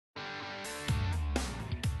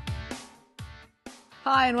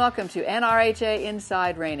Hi and welcome to NRHA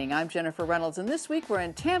Inside Reining. I'm Jennifer Reynolds, and this week we're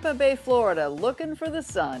in Tampa Bay, Florida, looking for the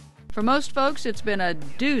sun. For most folks, it's been a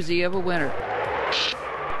doozy of a winter.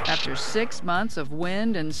 After 6 months of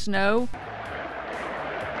wind and snow,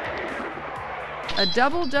 a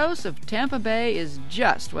double dose of Tampa Bay is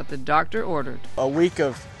just what the doctor ordered. A week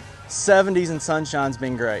of 70s and sunshine's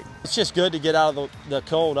been great. It's just good to get out of the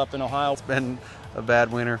cold up in Ohio. It's been a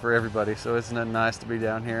bad winter for everybody, so isn't it nice to be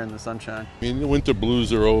down here in the sunshine? I mean, the winter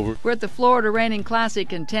blues are over. We're at the Florida Reining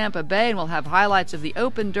Classic in Tampa Bay, and we'll have highlights of the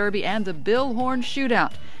Open Derby and the Bill Horn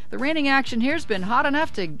Shootout. The reining action here's been hot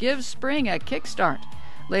enough to give spring a kickstart.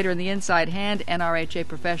 Later in the Inside Hand, NRHA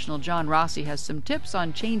professional John Rossi has some tips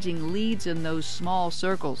on changing leads in those small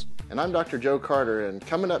circles. And I'm Dr. Joe Carter, and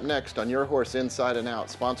coming up next on Your Horse Inside and Out,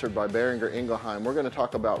 sponsored by Behringer Ingelheim, we're going to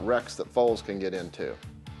talk about wrecks that foals can get into.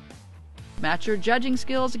 Match your judging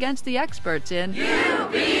skills against the experts in You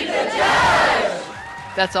Be the Judge!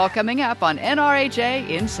 That's all coming up on NRHA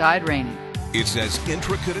Inside Reining. It's as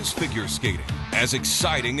intricate as figure skating, as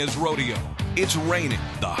exciting as rodeo. It's reining,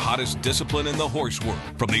 the hottest discipline in the horse world.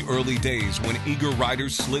 From the early days when eager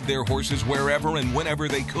riders slid their horses wherever and whenever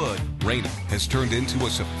they could, reining has turned into a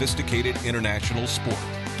sophisticated international sport,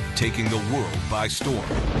 taking the world by storm.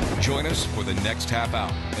 Join us for the next half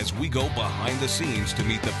hour as we go behind the scenes to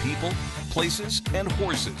meet the people, places, and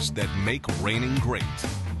horses that make reining great.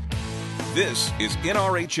 This is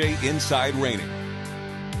NRHA Inside Reining.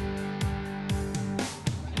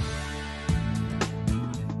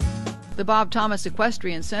 The Bob Thomas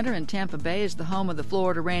Equestrian Center in Tampa Bay is the home of the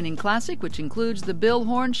Florida Reining Classic, which includes the Bill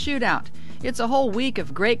Horn Shootout. It's a whole week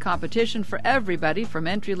of great competition for everybody from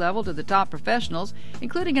entry-level to the top professionals,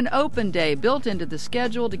 including an open day built into the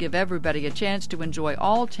schedule to give everybody a chance to enjoy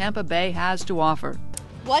all Tampa Bay has to offer.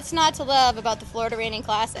 What's not to love about the Florida Reining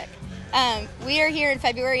Classic? We are here in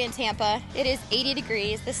February in Tampa. It is 80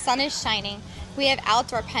 degrees. The sun is shining. We have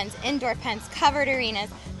outdoor pens, indoor pens, covered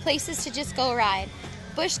arenas, places to just go ride.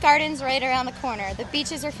 Busch Gardens right around the corner. The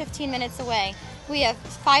beaches are 15 minutes away. We have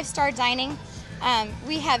 5-star dining.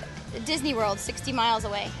 We have Disney World 60 miles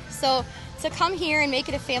away. So to come here and make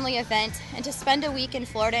it a family event and to spend a week in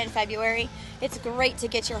Florida in February, it's great to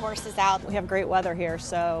get your horses out. We have great weather here,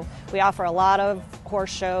 so we offer a lot of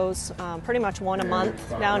horse shows, pretty much one a month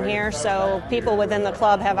down here. So people within the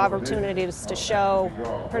club have opportunities to show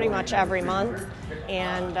pretty much every month.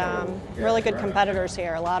 And really good competitors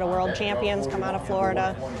here. A lot of world champions come out of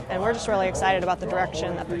Florida, and we're just really excited about the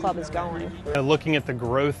direction that the club is going. Looking at the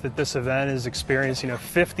growth that this event is experiencing,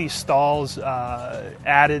 50 stalls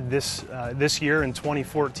added this year in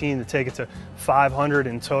 2014 to take it to 500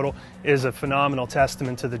 in total is a phenomenal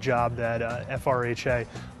testament to the job that FRHA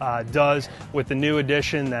does. With the new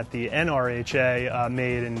addition that the NRHA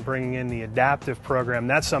made in bringing in the adaptive program,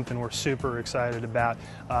 that's something we're super excited about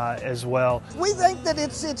as well. We think that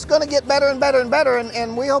it's going to get better and better and better,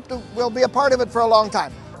 and we hope we'll be a part of it for a long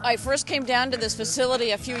time. I first came down to this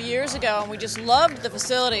facility a few years ago, and we just loved the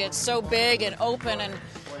facility. It's so big and open, and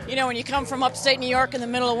you know, when you come from upstate New York in the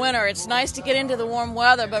middle of winter, it's nice to get into the warm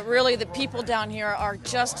weather, but really the people down here are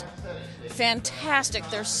just fantastic.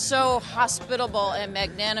 They're so hospitable and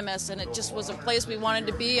magnanimous, and it just was a place we wanted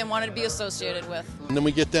to be and wanted to be associated with. And then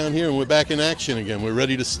we get down here and we're back in action again. We're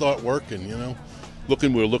ready to start working,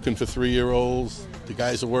 We're looking for 3-year-olds. The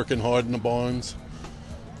guys are working hard in the barns.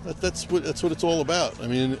 That's what it's all about. I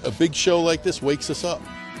mean, a big show like this wakes us up.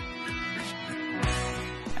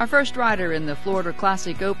 Our first rider in the Florida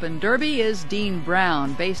Classic Open Derby is Dean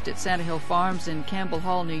Brown, based at Santa Hill Farms in Campbell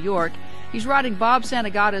Hall, New York. He's riding Bob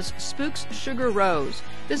Santagata's Spooks Sugar Rose.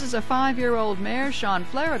 This is a 5-year-old mare. Sean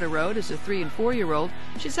Flaherty rode as a 3- and 4-year-old.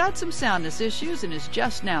 She's had some soundness issues and is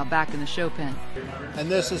just now back in the show pen. And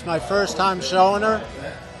this is my first time showing her,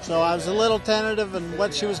 so I was a little tentative in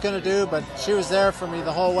what she was going to do, but she was there for me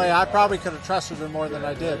the whole way. I probably could have trusted her more than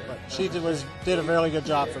I did, but she did a really good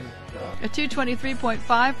job for me. A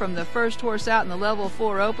 223.5 from the first horse out in the Level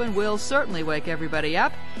 4 Open will certainly wake everybody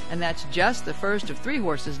up, and that's just the first of 3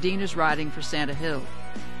 horses Dean is riding for Santa Hill.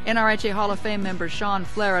 NRHA Hall of Fame member Sean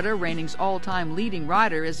Flaherty, Reining's all-time leading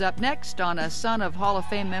rider, is up next on a son of Hall of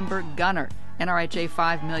Fame member Gunner, NRHA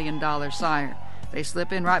 $5 million sire. They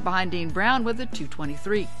slip in right behind Dean Brown with a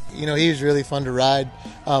 223. He was really fun to ride.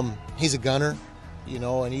 He's a gunner.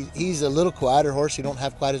 And he's a little quieter horse. You don't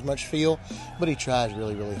have quite as much feel, but he tries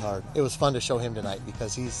really, really hard. It was fun to show him tonight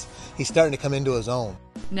because he's starting to come into his own.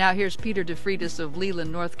 Now here's Peter DeFreitas of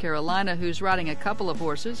Leland, North Carolina, who's riding a couple of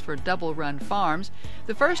horses for Double Run Farms.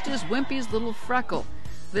 The first is Wimpy's Little Freckle.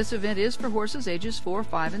 This event is for horses ages 4,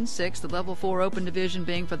 5, and 6, the Level 4 Open division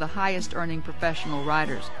being for the highest earning professional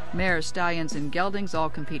riders. Mares, stallions, and geldings all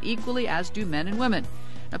compete equally, as do men and women.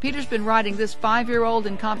 Now, Peter's been riding this 5-year-old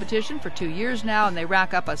in competition for 2 years now, and they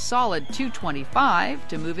rack up a solid 225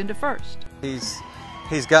 to move into first.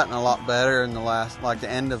 He's gotten a lot better in the the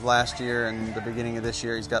end of last year and the beginning of this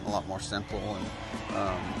year. He's gotten a lot more simple and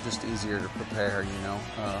just easier to prepare,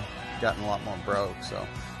 gotten a lot more broke, so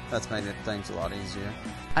that's made things a lot easier.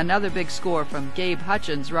 Another big score from Gabe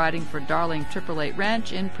Hutchins riding for Darling 888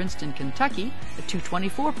 Ranch in Princeton, Kentucky, a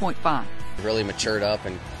 224.5. Really matured up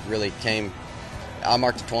and really came. I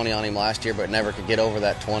marked a 20 on him last year, but never could get over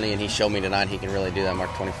that 20, and he showed me tonight he can really do that.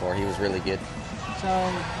 Mark 24. He was really good.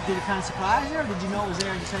 So, did it kind of surprise you, or did you know it was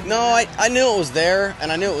there? No, I knew it was there,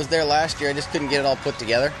 and I knew it was there last year. I just couldn't get it all put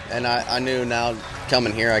together, and I knew now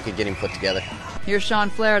coming here I could get him put together. Here's Sean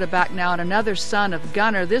Flaherty back now, and another son of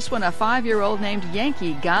Gunner. This one a 5-year-old named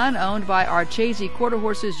Yankee Gun, owned by Archese Quarter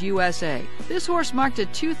Horses USA. This horse marked a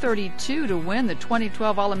 232 to win the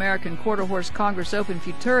 2012 All-American Quarter Horse Congress Open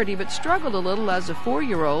Futurity, but struggled a little as a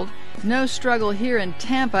 4-year-old. No struggle here in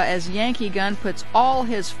Tampa as Yankee Gun puts all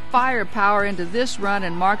his firepower into this run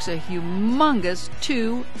and marks a humongous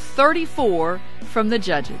 234 from the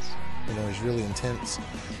judges. He's really intense.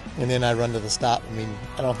 And then I run to the stop.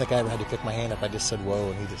 I don't think I ever had to pick my hand up. I just said, whoa,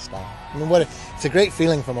 and he just stopped. It's a great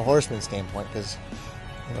feeling from a horseman's standpoint because,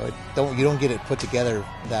 you don't get it put together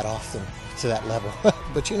that often to that level.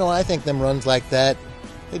 But, I think them runs like that,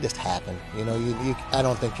 they just happen. I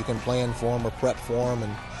don't think you can plan for them or prep for them,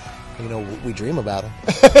 and, we dream about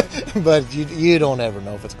them. But you don't ever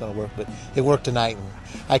know if it's going to work. But it worked tonight, and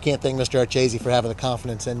I can't thank Mr. Archese for having the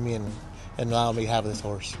confidence in me and allowing me to have this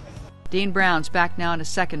horse. Dean Brown's back now in a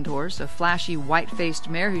second horse, a flashy white-faced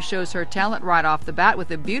mare who shows her talent right off the bat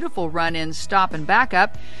with a beautiful run-in, stop, and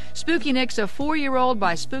backup. Spooky Nick's a 4-year-old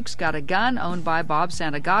by Spook's Got a Gun, owned by Bob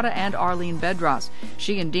Santagata and Arlene Bedros.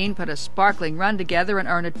 She and Dean put a sparkling run together and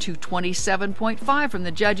earn a 227.5 from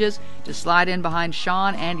the judges to slide in behind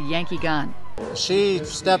Sean and Yankee Gun. She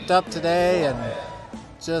stepped up today and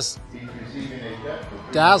just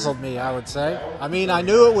dazzled me, I would say. I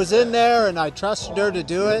knew it was in there, and I trusted her to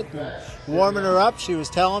do it. Warming her up, she was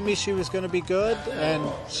telling me she was going to be good, and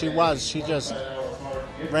she was. She just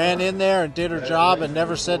ran in there and did her job and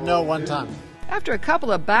never said no one time. After a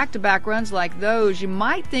couple of back-to-back runs like those, you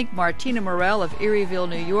might think Martina Morell of Erieville,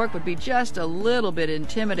 New York would be just a little bit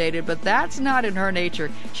intimidated, but that's not in her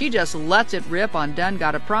nature. She just lets it rip on Done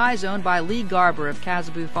Got a Prize, owned by Lee Garber of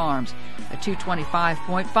Casaboo Farms. A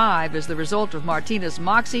 225.5 is the result of Martina's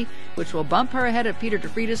moxie, which will bump her ahead of Peter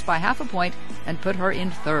DeFreitas by half a point and put her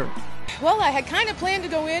in third. Well, I had kind of planned to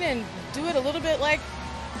go in and do it a little bit like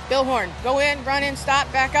Bill Horn. Go in, run in, stop,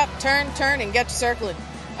 back up, turn, and get to circling.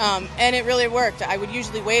 And it really worked. I would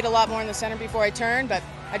usually wait a lot more in the center before I turned, but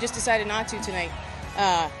I just decided not to tonight.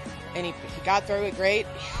 And he got through it great.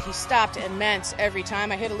 He stopped immense every time.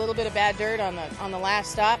 I hit a little bit of bad dirt on the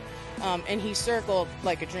last stop, and he circled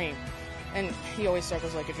like a dream. And he always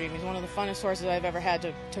circles like a dream. He's one of the funnest horses I've ever had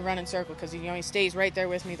to run and circle because he stays right there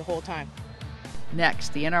with me the whole time.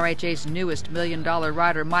 Next, the NRHA's newest $1 million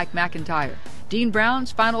rider, Mike McIntyre. Dean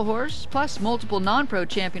Brown's final horse, plus multiple non-pro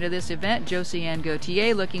champion of this event, Josie Ann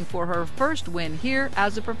Gauthier, looking for her first win here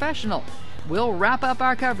as a professional. We'll wrap up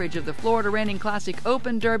our coverage of the Florida Reining Classic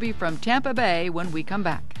Open Derby from Tampa Bay when we come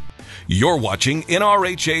back. You're watching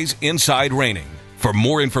NRHA's Inside Reining. For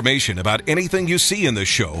more information about anything you see in this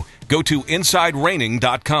show, go to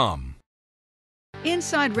InsideReining.com.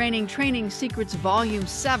 Inside Reining Training Secrets Volume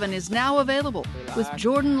 7 is now available, with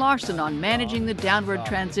Jordan Larson on managing the downward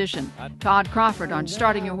transition, Todd Crawford on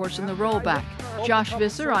starting your horse in the rollback, Josh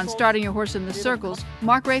Visser on starting your horse in the circles,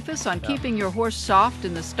 Mark Rafus on keeping your horse soft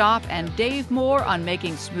in the stop, and Dave Moore on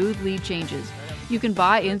making smooth lead changes. You can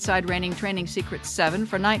buy Inside Reining Training Secrets 7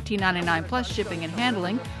 for $19.99 plus shipping and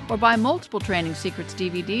handling, or buy multiple Training Secrets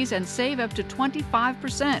DVDs and save up to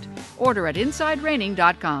 25%. Order at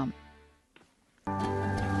InsideReining.com.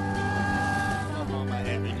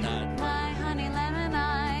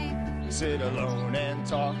 Sit alone and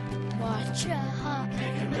talk. Watch your heart.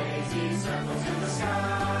 Making lazy circles in the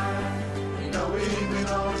sky. We know we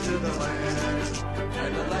belong to the land,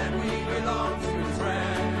 and the land we belong to is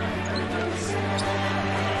grand.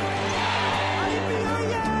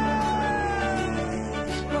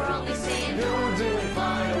 We're only saying no to it,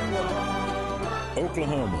 final.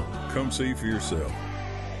 Oklahoma, come see for yourself.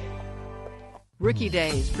 Rookie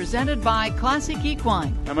Days, presented by Classic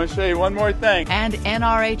Equine. I'm going to show you one more thing. And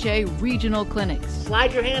NRHA Regional Clinics.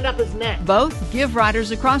 Slide your hand up his neck. Both give riders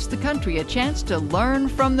across the country a chance to learn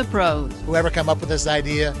from the pros. Whoever came up with this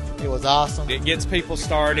idea, it was awesome. It gets people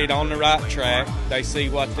started on the right track. They see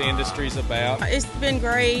what the industry's about. It's been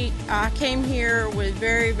great. I came here with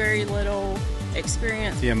very, very little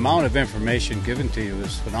experience. The amount of information given to you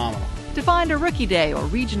is phenomenal. To find a Rookie Day or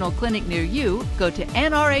regional clinic near you, go to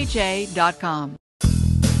nrha.com.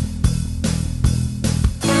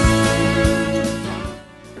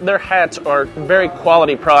 Their hats are very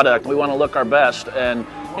quality product. We want to look our best, and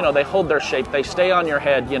you know, they hold their shape. They stay on your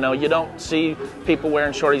head. You know, you don't see people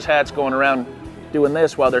wearing shorties hats going around doing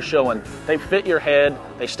this while they're showing. They fit your head.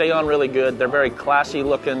 They stay on really good. They're very classy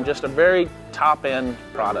looking, just a very top end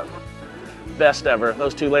product. Best ever.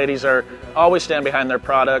 Those two ladies are always stand behind their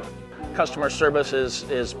product. Customer service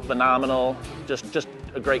is phenomenal. Just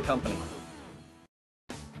a great company.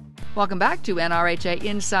 Welcome back to NRHA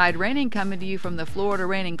Inside Reining, coming to you from the Florida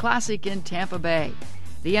Reining Classic in Tampa Bay.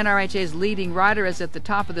 The NRHA's leading rider is at the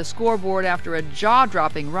top of the scoreboard after a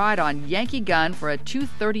jaw-dropping ride on Yankee Gun for a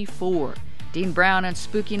 2:34. Dean Brown and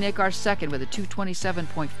Spooky Nick are second with a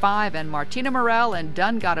 2:27.5, and Martina Morell and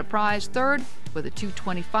Dunn got a prize third with a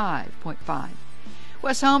 2:25.5.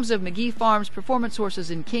 Wes Holmes of McGee Farms Performance Horses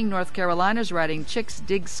in King, North Carolina is riding Chicks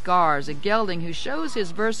Dig Scars, a gelding who shows his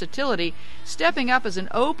versatility, stepping up as an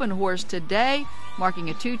open horse today, marking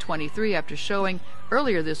a 2:23 after showing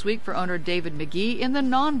earlier this week for owner David McGee in the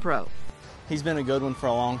non-pro. He's been a good one for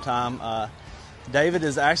a long time. David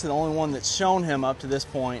is actually the only one that's shown him up to this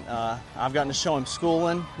point. I've gotten to show him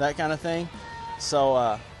schooling, that kind of thing.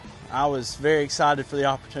 So I was very excited for the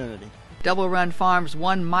opportunity. Double Run Farms'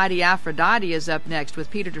 One Mighty Aphrodite is up next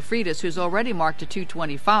with Peter DeFreitas, who's already marked a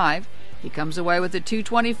 2:25. He comes away with a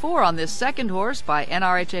 2:24 on this second horse by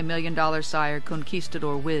NRHA $1 million sire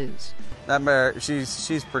Conquistador Wiz. That mare,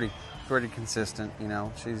 she's pretty consistent. You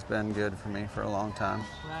know, she's been good for me for a long time.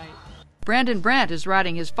 Right. Brandon Brandt is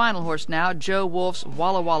riding his final horse now, Joe Wolf's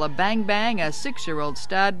Walla Walla Bang Bang, a 6-year-old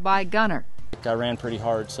stud by Gunner. I ran pretty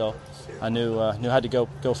hard, so I knew how to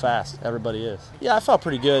go fast. Everybody is. Yeah, I felt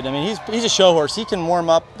pretty good. I mean, he's a show horse. He can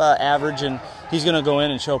warm up average, and he's going to go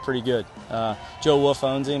in and show pretty good. Joe Wolf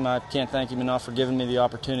owns him. I can't thank him enough for giving me the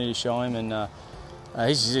opportunity to show him, and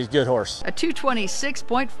he's a good horse. A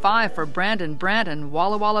 2:26.5 for Brandon Brandt, and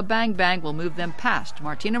Walla Walla Bang Bang will move them past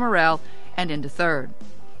Martina Morell and into third.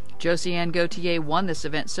 Josie Ann Gauthier won this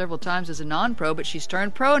event several times as a non-pro, but she's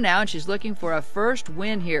turned pro now, and she's looking for a first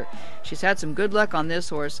win here. She's had some good luck on this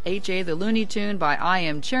horse, H.A. the Looney Tune by I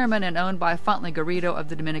Am Chairman and owned by Fontley Garrido of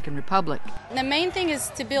the Dominican Republic. The main thing is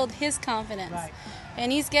to build his confidence. Right.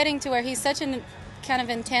 And he's getting to where he's such a kind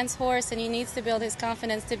of intense horse, and he needs to build his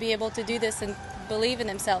confidence to be able to do this and believe in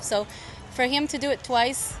himself. So for him to do it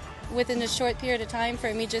twice within a short period of time,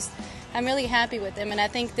 for me, I'm really happy with him, and I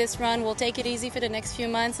think this run will take it easy for the next few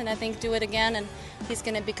months, and I think do it again, and he's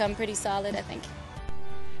going to become pretty solid, I think.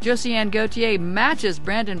 Josie Ann Gauthier matches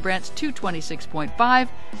Brandon Brandt's 2:26.5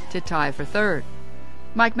 to tie for third.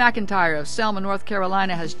 Mike McIntyre of Selma, North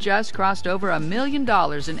Carolina has just crossed over $1 million in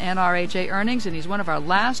NRHA earnings, and he's one of our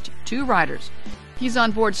last two riders. He's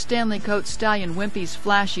on board Stanley Coates stallion Wimpy's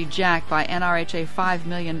Flashy Jack by NRHA $5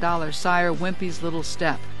 million sire Wimpy's Little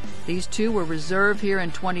Step. These two were reserved here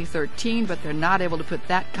in 2013, but they're not able to put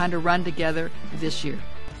that kind of run together this year.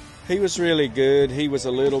 He was really good. He was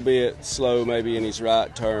a little bit slow maybe in his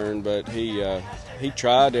right turn, but he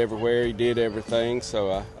tried everywhere. He did everything,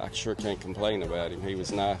 so I sure can't complain about him. He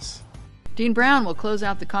was nice. Dean Brown will close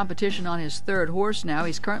out the competition on his third horse now.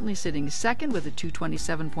 He's currently sitting second with a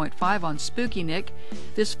 2:27.5 on Spooky Nick.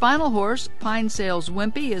 This final horse, Pine Sail's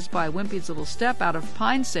Wimpy, is by Wimpy's Little Step out of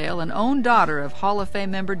Pine Sail, an own daughter of Hall of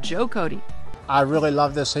Fame member Joe Cody. I really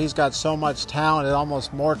love this. He's got so much talent, and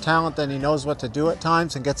almost more talent than he knows what to do at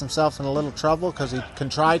times, and gets himself in a little trouble because he can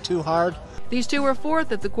try too hard. These two were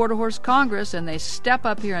fourth at the Quarter Horse Congress, and they step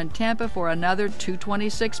up here in Tampa for another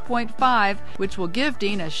 2:26.5, which will give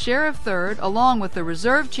Dean a share of third, along with the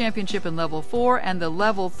Reserve Championship in Level 4 and the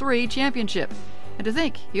Level 3 Championship. And to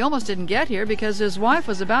think, he almost didn't get here because his wife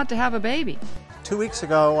was about to have a baby. 2 weeks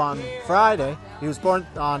ago on Friday, he was born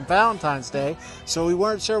on Valentine's Day, so we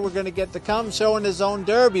weren't sure we're going to get to come showing his own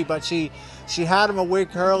derby, but she had him a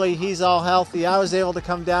week early. He's all healthy. I was able to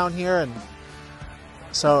come down here, and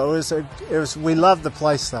so it was. We love the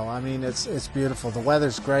place, though. I mean, it's beautiful. The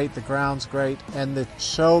weather's great, the ground's great, and the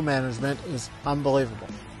show management is unbelievable.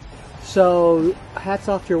 So, hats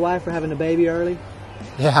off to your wife for having a baby early.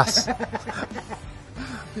 Yes.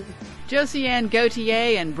 Josie Ann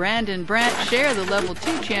Gauthier and Brandon Brandt share the Level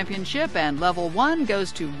 2 championship, and Level 1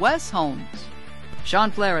 goes to Wes Holmes.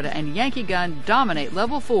 Sean Flarida and Yankee Gun dominate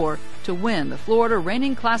Level 4 to win the Florida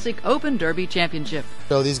Reining Classic Open Derby Championship.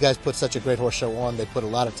 So these guys put such a great horse show on. They put a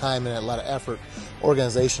lot of time in it, a lot of effort.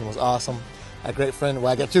 Organization was awesome. A great friend,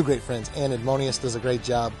 well, I got two great friends. Ann Edmonius does a great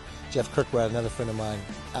job. Jeff Kirkbride, another friend of mine,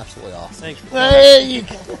 absolutely awesome. Thanks. Hey,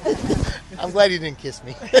 I'm glad you didn't kiss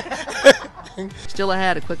me. Still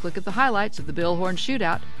ahead, a quick look at the highlights of the Billhorn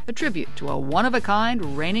Shootout, a tribute to a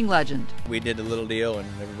one-of-a-kind reigning legend. We did a little deal, and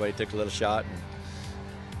everybody took a little shot, and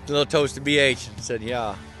a little toast to BH, and said,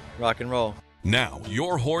 yeah, rock and roll. Now,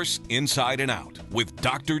 your horse inside and out with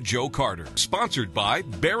Dr. Joe Carter, sponsored by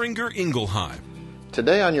Beringer Ingelheim.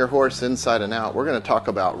 Today on Your Horse Inside and Out, we're going to talk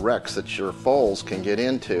about wrecks that your foals can get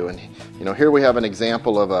into. And here we have an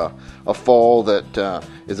example of a foal that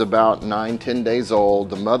is about 9-10 days old.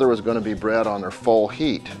 The mother was going to be bred on her foal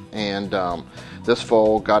heat, and this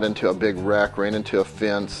foal got into a big wreck, ran into a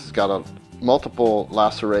fence, got multiple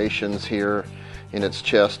lacerations here in its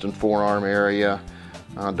chest and forearm area.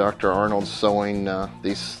 Dr. Arnold's sewing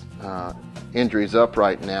these injuries up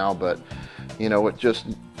right now, but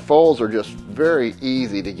foals are just very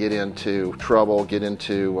easy to get into trouble, get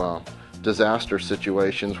into disaster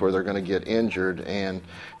situations where they're going to get injured. And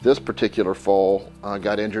this particular foal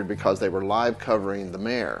got injured because they were live covering the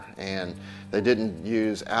mare, and they didn't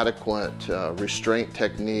use adequate restraint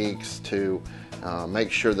techniques to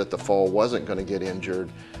make sure that the foal wasn't going to get injured.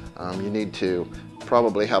 You need to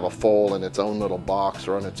probably have a foal in its own little box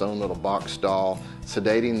or on its own little box stall,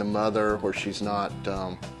 sedating the mother where she's not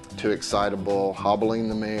too excitable, hobbling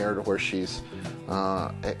the mare to where she's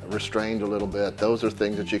restrained a little bit. Those are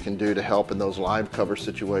things that you can do to help in those live cover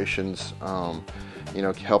situations,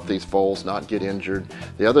 help these foals not get injured.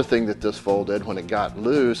 The other thing that this foal did when it got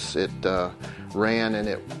loose, it ran and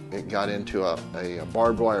it got into a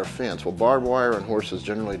barbed wire fence. Well, barbed wire and horses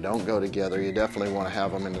generally don't go together. You definitely want to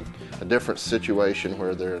have them in a different situation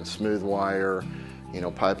where they're in smooth wire,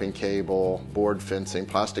 piping cable, board fencing,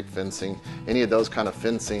 plastic fencing. Any of those kind of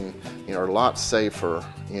fencing, are a lot safer,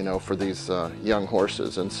 for these young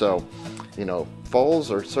horses. And so, foals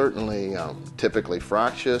are certainly typically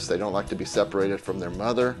fractious. They don't like to be separated from their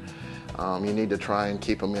mother. You need to try and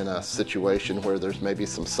keep them in a situation where there's maybe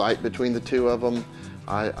some sight between the two of them.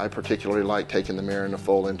 I particularly like taking the mare and the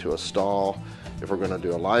foal into a stall if we're going to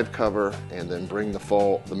do a live cover, and then bring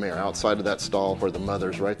the mare outside of that stall where the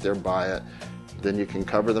mother's right there by it. Then you can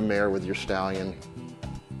cover the mare with your stallion.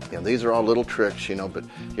 These are all little tricks, but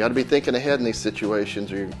you got to be thinking ahead in these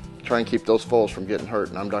situations, or you try and keep those foals from getting hurt.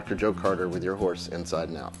 And I'm Dr. Joe Carter with Your Horse Inside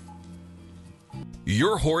and Out.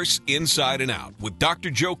 Your Horse Inside and Out with Dr.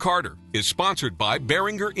 Joe Carter is sponsored by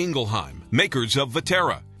Beringer Ingelheim, makers of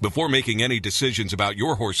Viterra. Before making any decisions about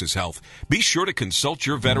your horse's health, be sure to consult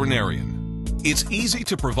your veterinarian. It's easy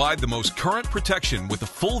to provide the most current protection with the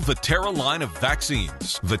full Viterra line of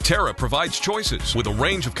vaccines. Viterra provides choices with a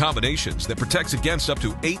range of combinations that protects against up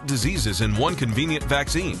to 8 diseases in one convenient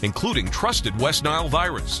vaccine, including trusted West Nile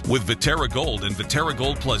virus. With Viterra Gold and Viterra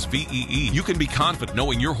Gold Plus VEE, you can be confident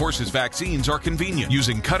knowing your horse's vaccines are convenient,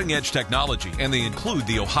 using cutting-edge technology, and they include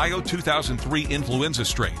the Ohio 2003 influenza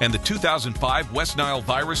strain and the 2005 West Nile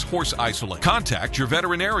virus horse isolate. Contact your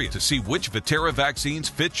veterinarian to see which Viterra vaccines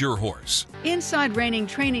fit your horse. Inside Reining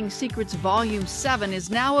Training Secrets Volume 7 is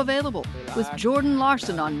now available, with Jordan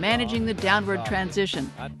Larson on managing the downward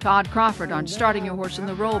transition, Todd Crawford on starting your horse in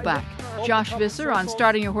the rollback, Josh Visser on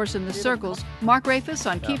starting your horse in the circles, Mark Rafus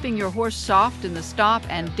on keeping your horse soft in the stop,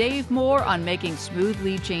 and Dave Moore on making smooth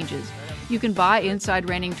lead changes. You can buy Inside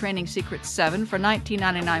Reining Training Secrets 7 for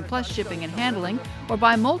 $19.99 plus shipping and handling, or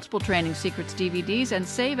buy multiple Training Secrets DVDs and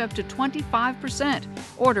save up to 25%.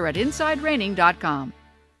 Order at InsideReining.com.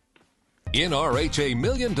 NRHA $1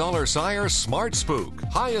 Million Sire Smart Spook,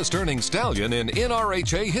 highest earning stallion in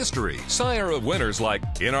NRHA history. Sire of winners like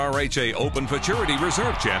NRHA Open Futurity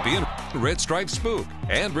Reserve Champion Red Stripe Spook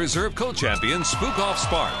and Reserve Co-Champion Spook Off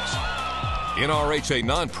Sparks. NRHA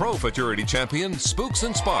Non-Pro Futurity Champion Spooks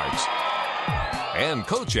and Sparks. And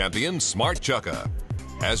Co-Champion Smart Chukka.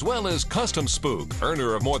 As well as Custom Spook,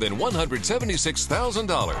 earner of more than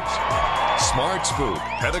 $176,000. Smart Spook,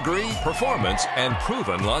 pedigree, performance, and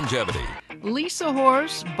proven longevity. Lease a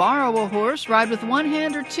horse, borrow a horse, ride with one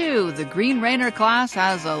hand or two. The Green Rainer class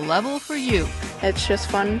has a level for you. It's just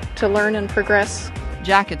fun to learn and progress.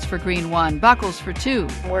 Jackets for Green 1, buckles for 2.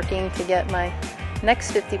 I'm working to get my next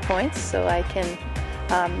 50 points so I can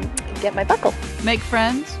get my buckle. Make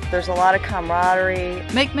friends. There's a lot of camaraderie.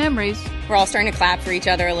 Make memories. We're all starting to clap for each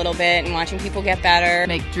other a little bit and watching people get better.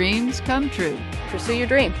 Make dreams come true. Pursue your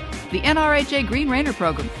dream. The NRHA Green Rainer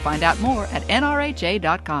program. Find out more at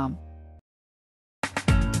NRHA.com.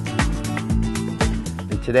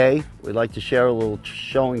 The And today, we'd like to share a little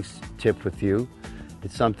showing tip with you.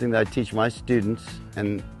 It's something that I teach my students,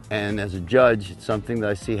 and as a judge, it's something that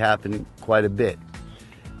I see happen quite a bit.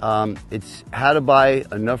 It's how to buy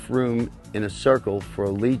enough room in a circle for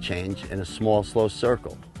a lead change in a small, slow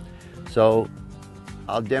circle. So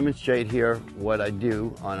I'll demonstrate here what I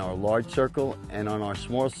do on our large circle and on our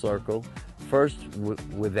small circle, first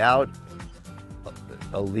without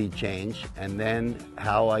a lead change, and then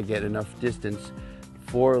how I get enough distance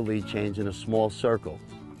for a lead change in a small circle.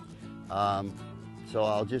 So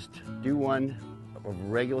I'll just do a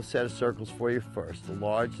regular set of circles for you first, a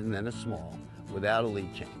large and then a small, without a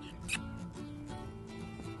lead change.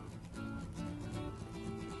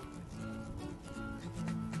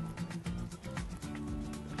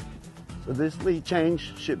 So this lead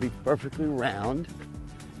change should be perfectly round,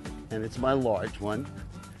 and it's my large one.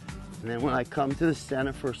 And then when I come to the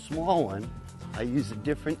center for a small one, I use a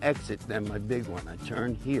different exit than my big one. I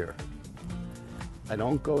turn here. I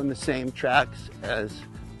don't go in the same tracks as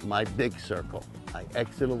my big circle. I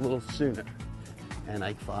exit a little sooner, and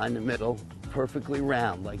I find the middle perfectly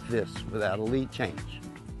round like this without a lead change.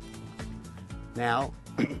 Now,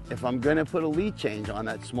 if I'm going to put a lead change on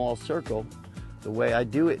that small circle, the way I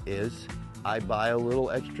do it is I buy a little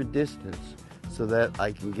extra distance so that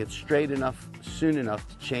I can get straight enough, soon enough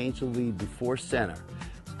to change the lead before center.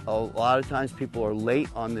 A lot of times people are late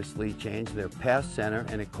on this lead change, they're past center,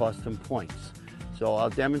 and it costs them points. So I'll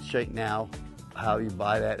demonstrate now how you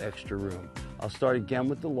buy that extra room. I'll start again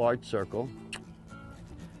with the large circle.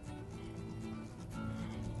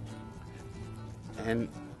 And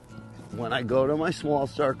when I go to my small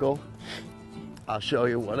circle, I'll show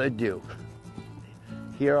you what I do.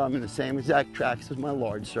 Here I'm in the same exact tracks as my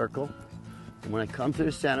large circle. And when I come to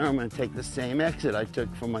the center, I'm going to take the same exit I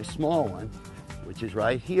took from my small one, which is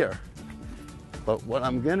right here. But what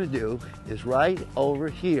I'm going to do is right over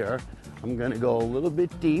here, I'm going to go a little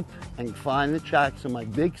bit deep and find the tracks of my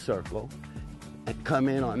big circle and come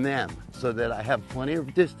in on them so that I have plenty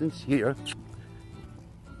of distance here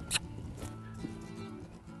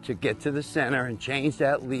to get to the center and change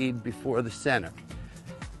that lead before the center.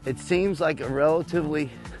 It seems like a relatively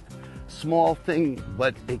small thing,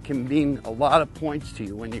 but it can mean a lot of points to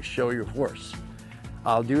you when you show your horse.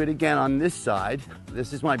 I'll do it again on this side.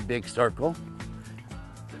 This is my big circle.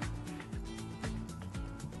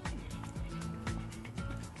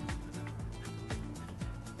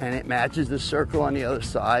 And it matches the circle on the other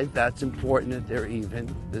side. That's important that they're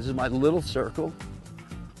even. This is my little circle.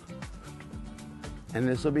 And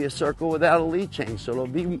this will be a circle without a lead change, so it'll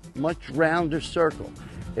be much rounder circle.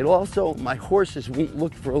 It also, my horses won't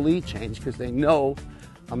look for a lead change because they know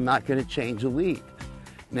I'm not going to change the lead.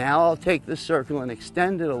 Now I'll take this circle and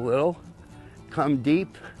extend it a little, come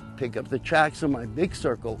deep, pick up the tracks of my big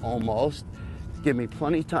circle almost, give me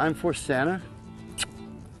plenty of time for center,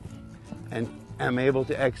 and I'm able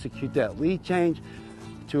to execute that lead change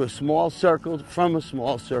to a small circle from a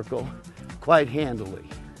small circle quite handily.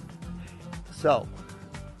 So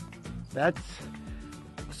that's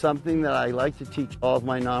something that I like to teach all of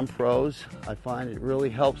my non-pros. I find it really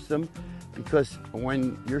helps them because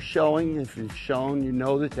when you're showing, if you've shown, you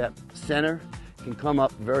know that that center can come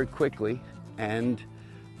up very quickly, and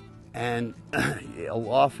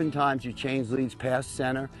oftentimes you change leads past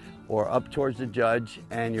center or up towards the judge,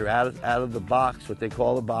 and you're out of the box, what they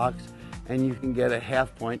call the box, and you can get a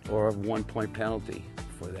half point or a 1 point penalty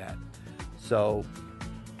for that. So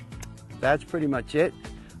that's pretty much it.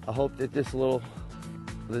 I hope that this little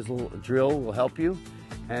drill will help you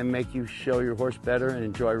and make you show your horse better and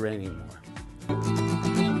enjoy reining more.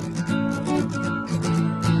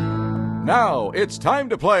 Now it's time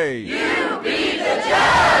to play You Be the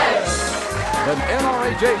Judge! An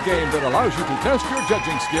NRHA game that allows you to test your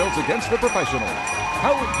judging skills against the professional.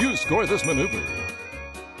 How would you score this maneuver?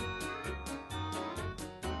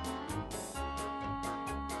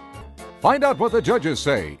 Find out what the judges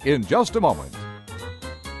say in just a moment.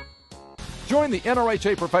 Join the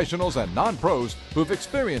NRHA professionals and non-pros who've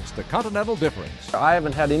experienced the continental difference. I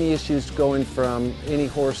haven't had any issues going from any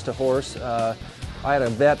horse to horse. I had a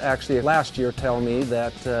vet actually last year tell me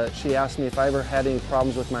that she asked me if I ever had any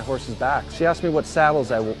problems with my horse's back. She asked me what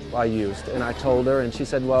saddles I used, and I told her, and she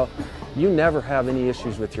said, well, you never have any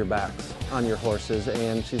issues with your backs on your horses,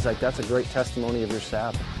 and she's like, that's a great testimony of your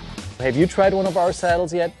saddle. Have you tried one of our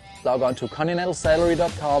saddles yet? Log on to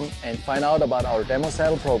continentalsaddlery.com and find out about our demo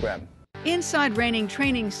saddle program. Inside Reining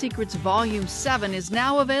Training Secrets Volume 7 is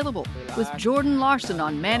now available, with Jordan Larson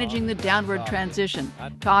on managing the downward transition,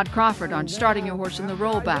 Todd Crawford on starting your horse in the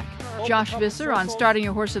rollback, Josh Visser on starting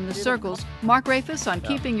your horse in the circles, Mark Rafus on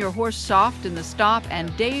keeping your horse soft in the stop,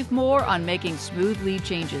 and Dave Moore on making smooth lead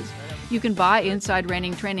changes. You can buy Inside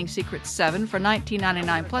Reining Training Secrets 7 for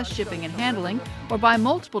 $19.99 plus shipping and handling, or buy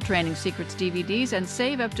multiple Training Secrets DVDs and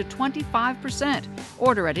save up to 25%.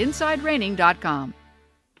 Order at InsideReining.com.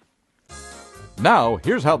 Now,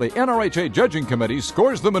 here's how the NRHA Judging Committee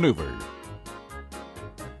scores the maneuver.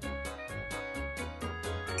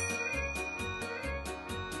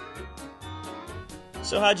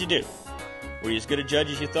 So how'd you do? Were you as good a judge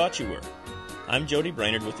as you thought you were? I'm Jody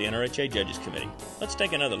Brainerd with the NRHA Judges Committee. Let's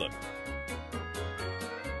take another look.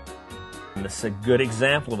 And this is a good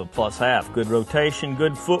example of a plus half. Good rotation,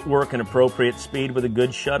 good footwork, and appropriate speed with a good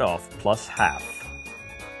shutoff. Plus half.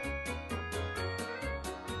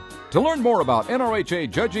 To learn more about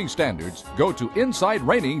NRHA judging standards, go to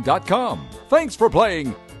InsideReining.com. Thanks for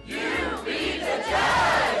playing.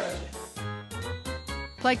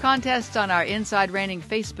 Play contests on our Inside Reining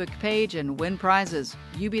Facebook page and win prizes.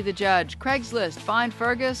 You Be the Judge, Craigslist, Find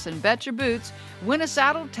Fergus, and Bet Your Boots. Win a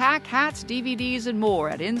saddle, tack, hats, DVDs, and more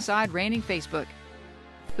at Inside Reining Facebook.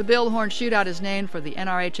 The Bill Horn Shootout is named for the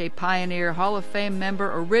NRHA Pioneer, Hall of Fame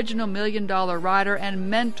member, original $1 Million rider, and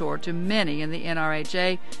mentor to many in the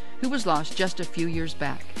NRHA, who was lost just a few years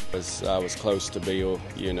back. I was close to Bill,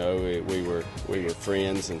 you know, we were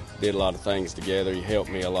friends and did a lot of things together. He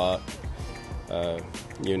helped me a lot,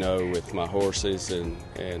 you know, with my horses, and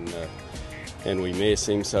we miss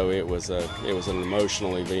him. So it was an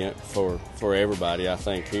emotional event for everybody, I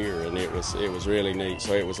think, here, and it was really neat.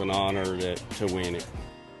 So it was an honor to win it.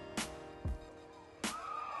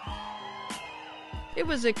 It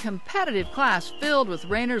was a competitive class filled with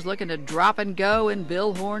reiners looking to drop and go in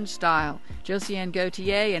Bill Horn style. Josiane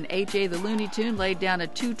Gauthier and H.A. the Looney Tune laid down a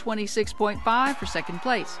 226.5 for second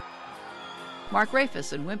place. Mark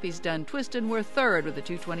Rafus and Wimpy's Done Twistin' were third with a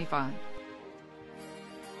 225.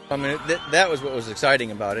 I mean, that was what was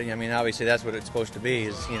exciting about it. I mean, obviously that's what it's supposed to be,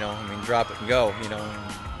 is, you know, I mean, drop it and go, you know,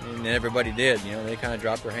 and everybody did, you know, they kind of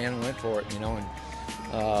dropped their hand and went for it, you know,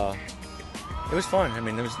 and it was fun. I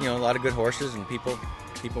mean, there was, you know, a lot of good horses, and people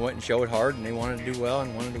went and showed hard, and they wanted to do well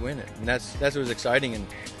and wanted to win it, and that's what was exciting, and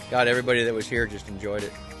God, everybody that was here just enjoyed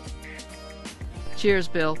it. Cheers,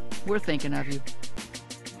 Bill. We're thinking of you.